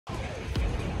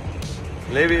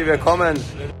Lewy, wir kommen.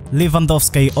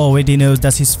 Lewandowski already knows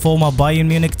that his former Bayern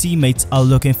Munich teammates are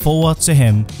looking forward to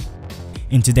him.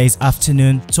 In today's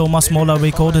afternoon, Thomas Müller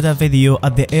recorded a video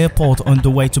at the airport on the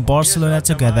way to Barcelona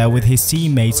together with his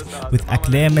teammates with a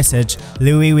clear message: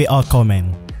 Lewy, we are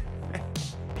coming.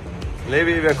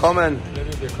 Lewy, wir kommen.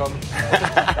 Lewy, wir kommen.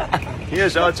 Hier,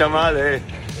 schaut schon mal, ey.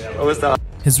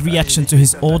 His reaction to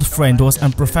his old friend was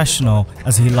unprofessional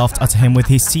as he laughed at him with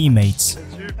his teammates.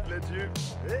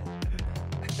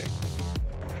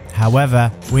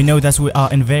 However, we know that we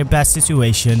are in a very bad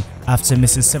situation after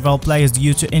missing several players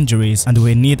due to injuries, and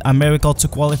we need a miracle to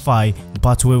qualify,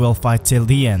 but we will fight till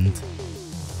the end.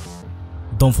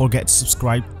 Don't forget to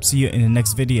subscribe. See you in the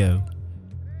next video.